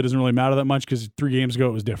now probably doesn't really matter that much because 3 games ago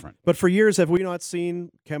it was different. But for years, have we not seen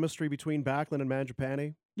chemistry between Backlund and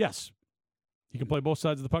Mangiapane? Yes. He can play both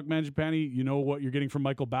sides of the puck, Mangiapane. You know what you're getting from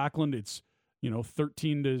Michael Backlund. It's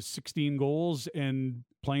 13 to 16 goals and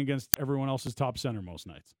playing against everyone else's top center most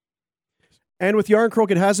nights. And with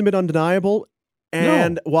Yarncroke, it hasn't been undeniable.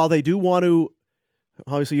 And while they do want to,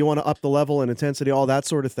 obviously you want to up the level and intensity, all that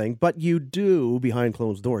sort of thing, but you do, behind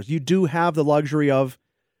closed doors, you do have the luxury of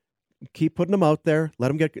keep putting them out there.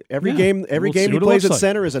 Let him get every game. Every game he plays at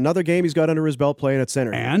center is another game he's got under his belt playing at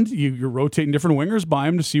center. And you're rotating different wingers by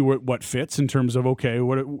him to see what fits in terms of, okay,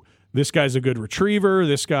 this guy's a good retriever.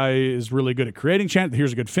 This guy is really good at creating chance.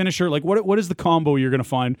 Here's a good finisher. Like, what is the combo you're going to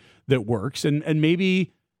find that works? And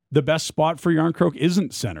maybe the best spot for Yarncroke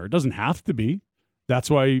isn't center. It doesn't have to be. That's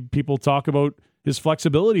why people talk about his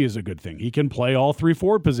flexibility is a good thing. He can play all 3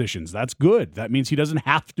 forward positions. That's good. That means he doesn't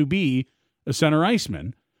have to be a center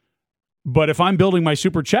iceman. But if I'm building my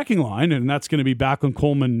super checking line, and that's going to be Backlund,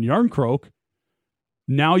 Coleman, Yarncroke,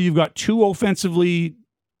 now you've got 2 offensively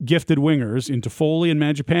gifted wingers into Foley and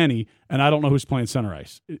Mangiapane, and I don't know who's playing center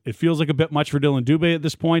ice. It feels like a bit much for Dylan Dubé at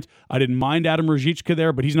this point. I didn't mind Adam Ruzicka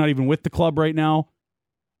there, but he's not even with the club right now.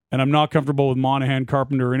 And I'm not comfortable with Monahan,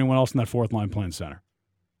 Carpenter, or anyone else in that fourth line playing center.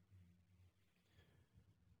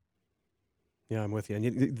 Yeah, I'm with you.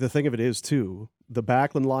 And the thing of it is, too, the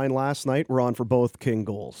Backlund line last night were on for both King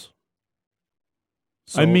goals.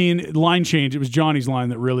 So, I mean, line change. It was Johnny's line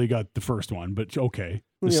that really got the first one, but okay.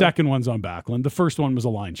 The second one's on Backlund. The first one was a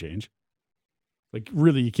line change. Like,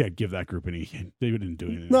 really, you can't give that group any. They didn't do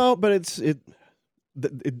anything. No, but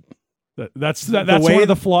that's one of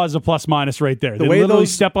the flaws of plus minus right there. They literally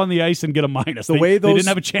step on the ice and get a minus. They didn't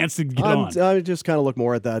have a chance to get on. I just kind of look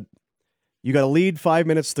more at that. You got a lead, 5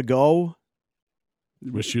 minutes to go.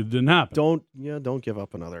 Wish it didn't happen. Don't give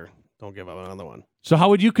up another one. So how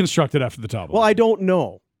would you construct it after the top? Well, I don't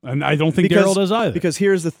know. And I don't think Daryl does either. Because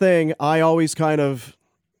here's the thing. I always kind of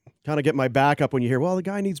get my back up when you hear, well, the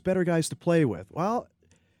guy needs better guys to play with. Well,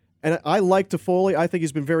 and I like Toffoli. I think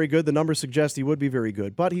he's been very good. The numbers suggest he would be very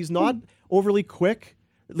good. But he's not overly quick.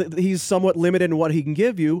 He's somewhat limited in what he can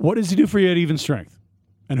give you. What does he do for you at even strength?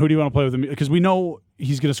 And who do you want to play with him? Because we know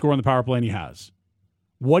he's going to score on the power play, and he has.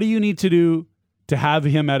 What do you need to do to have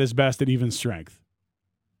him at his best at even strength?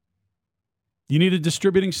 You need a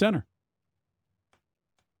distributing center.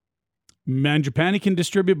 Mangiapane can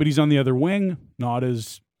distribute, but he's on the other wing, not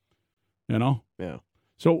as, Yeah.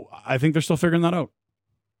 So I think they're still figuring that out.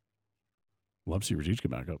 Love to see Ruzicka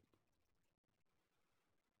back up.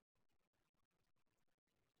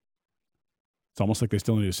 It's almost like they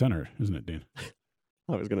still need a center, isn't it, Dean?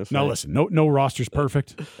 I was going to say. Now listen, no roster's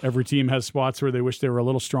perfect. Every team has spots where they wish they were a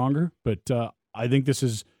little stronger, but I think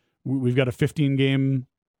we've got a 15-game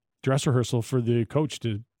dress rehearsal for the coach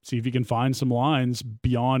to see if he can find some lines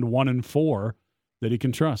beyond 1 and 4 that he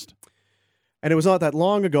can trust. And it was not that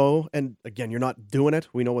long ago, and again, you're not doing it.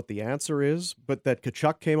 We know what the answer is, but that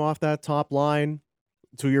Tkachuk came off that top line.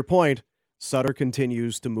 To your point, Sutter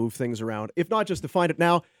continues to move things around, if not just to find it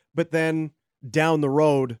now, but then down the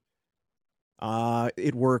road,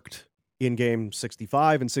 it worked in game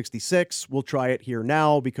 65 and 66. We'll try it here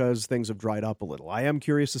now because things have dried up a little. I am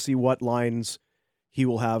curious to see what lines he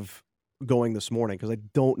will have going this morning because I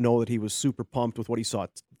don't know that he was super pumped with what he saw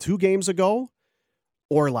 2 games ago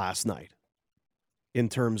or last night in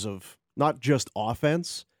terms of not just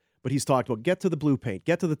offense, but he's talked about get to the blue paint,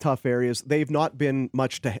 get to the tough areas. They've not been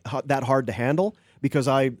much that hard to handle because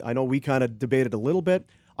I know we kind of debated a little bit.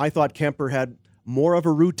 I thought Kemper had more of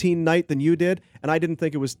a routine night than you did, and I didn't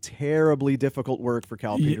think it was terribly difficult work for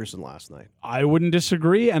Cal Peterson last night. I wouldn't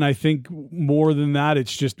disagree, and I think more than that,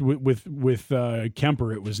 it's just with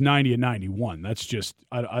Kemper, it was 90 and 91. That's just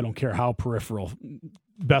I don't care how peripheral.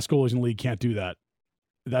 Best goalies in the league can't do that.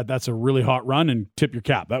 That's a really hot run, and tip your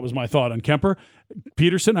cap. That was my thought on Kemper.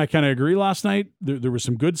 Peterson, I kind of agree last night. There were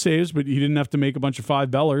some good saves, but he didn't have to make a bunch of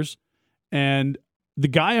 $5. And the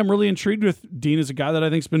guy I'm really intrigued with, Dean, is a guy that I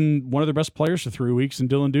think's been one of their best players for 3 weeks in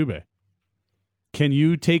Dylan Dubé. Can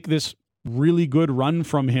you take this really good run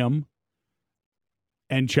from him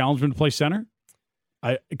and challenge him to play center?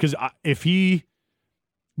 Because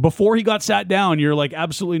before he got sat down, you're like,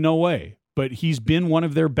 absolutely no way. But he's been one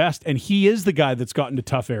of their best, and he is the guy that's gotten to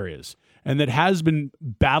tough areas and that has been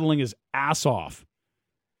battling his ass off.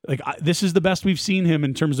 Like this is the best we've seen him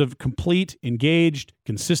in terms of complete, engaged,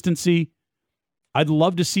 consistency. I'd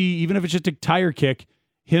love to see, even if it's just a tire kick,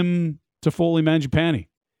 him to Foley Mangiapane.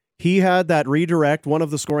 He had that redirect, one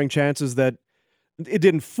of the scoring chances that it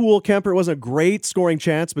didn't fool Kemper. It wasn't a great scoring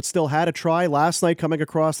chance, but still had a try last night coming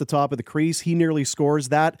across the top of the crease. He nearly scores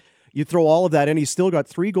that. You throw all of that in, he's still got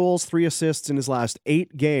 3 goals, 3 assists in his last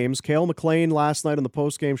 8 games. Cale McLean last night on the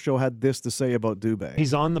postgame show had this to say about Dubé.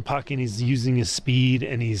 He's on the puck and he's using his speed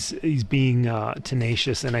and he's being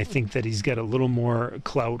tenacious, and I think that he's got a little more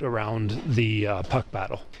clout around the puck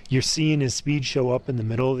battle. You're seeing his speed show up in the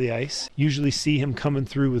middle of the ice. Usually see him coming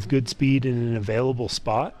through with good speed in an available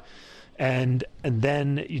spot. And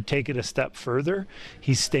then you take it a step further,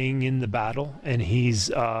 he's staying in the battle, and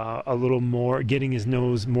he's a little more getting his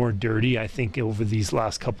nose more dirty, I think, over these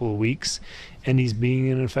last couple of weeks, and he's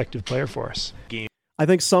being an effective player for us. I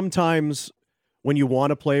think sometimes when you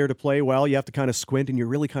want a player to play well, you have to kind of squint, and you're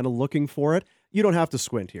really kind of looking for it. You don't have to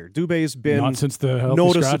squint here. Dubé's been Not since the healthy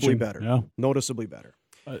noticeably scratching. better. Yeah. Noticeably better.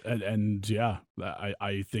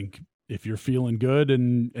 I think if you're feeling good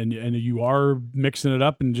and you are mixing it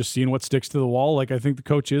up and just seeing what sticks to the wall, like I think the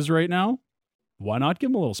coach is right now, why not give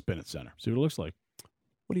him a little spin at center? See what it looks like.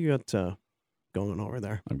 What do you got going on over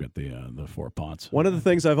there? I've got the 4 Ponts. One of the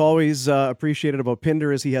things I've always appreciated about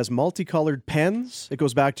Pinder is he has multicolored pens. It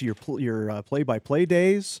goes back to your play-by-play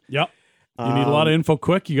days. Yep. You need a lot of info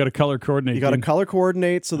quick. You got to color coordinate. You got to color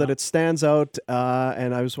coordinate so that it stands out.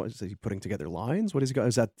 And I was wondering, is he putting together lines? What has he got?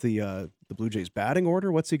 Is that the Blue Jays batting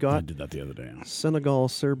order? What's he got? I did that the other day. Senegal,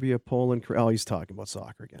 Serbia, Poland. Oh, he's talking about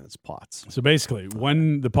soccer again. It's pots. So basically,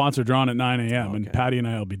 when the Ponts are drawn at 9 a.m. and Patty and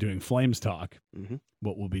I will be doing Flames talk,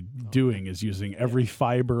 what we'll be doing is using every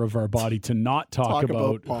fiber of our body to not talk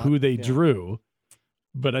about who they drew.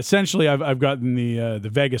 But essentially, I've gotten the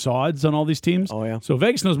Vegas odds on all these teams. Oh, yeah. So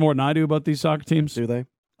Vegas knows more than I do about these soccer teams. Do they?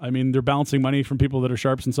 I mean, they're bouncing money from people that are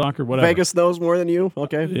sharps in soccer, whatever. Vegas knows more than you?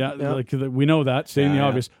 Okay. Yeah. Like, we know that, stating the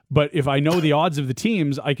obvious. But if I know the odds of the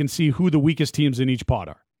teams, I can see who the weakest teams in each pot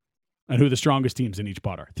are and who the strongest teams in each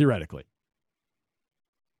pot are, theoretically.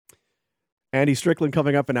 Andy Strickland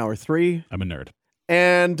coming up in hour 3. I'm a nerd.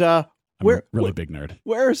 And I'm a really big nerd.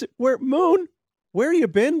 Where is it? Moon? Where you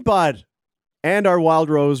been, bud? And our Wild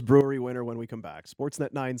Rose Brewery winner when we come back.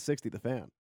 Sportsnet 960, The Fan.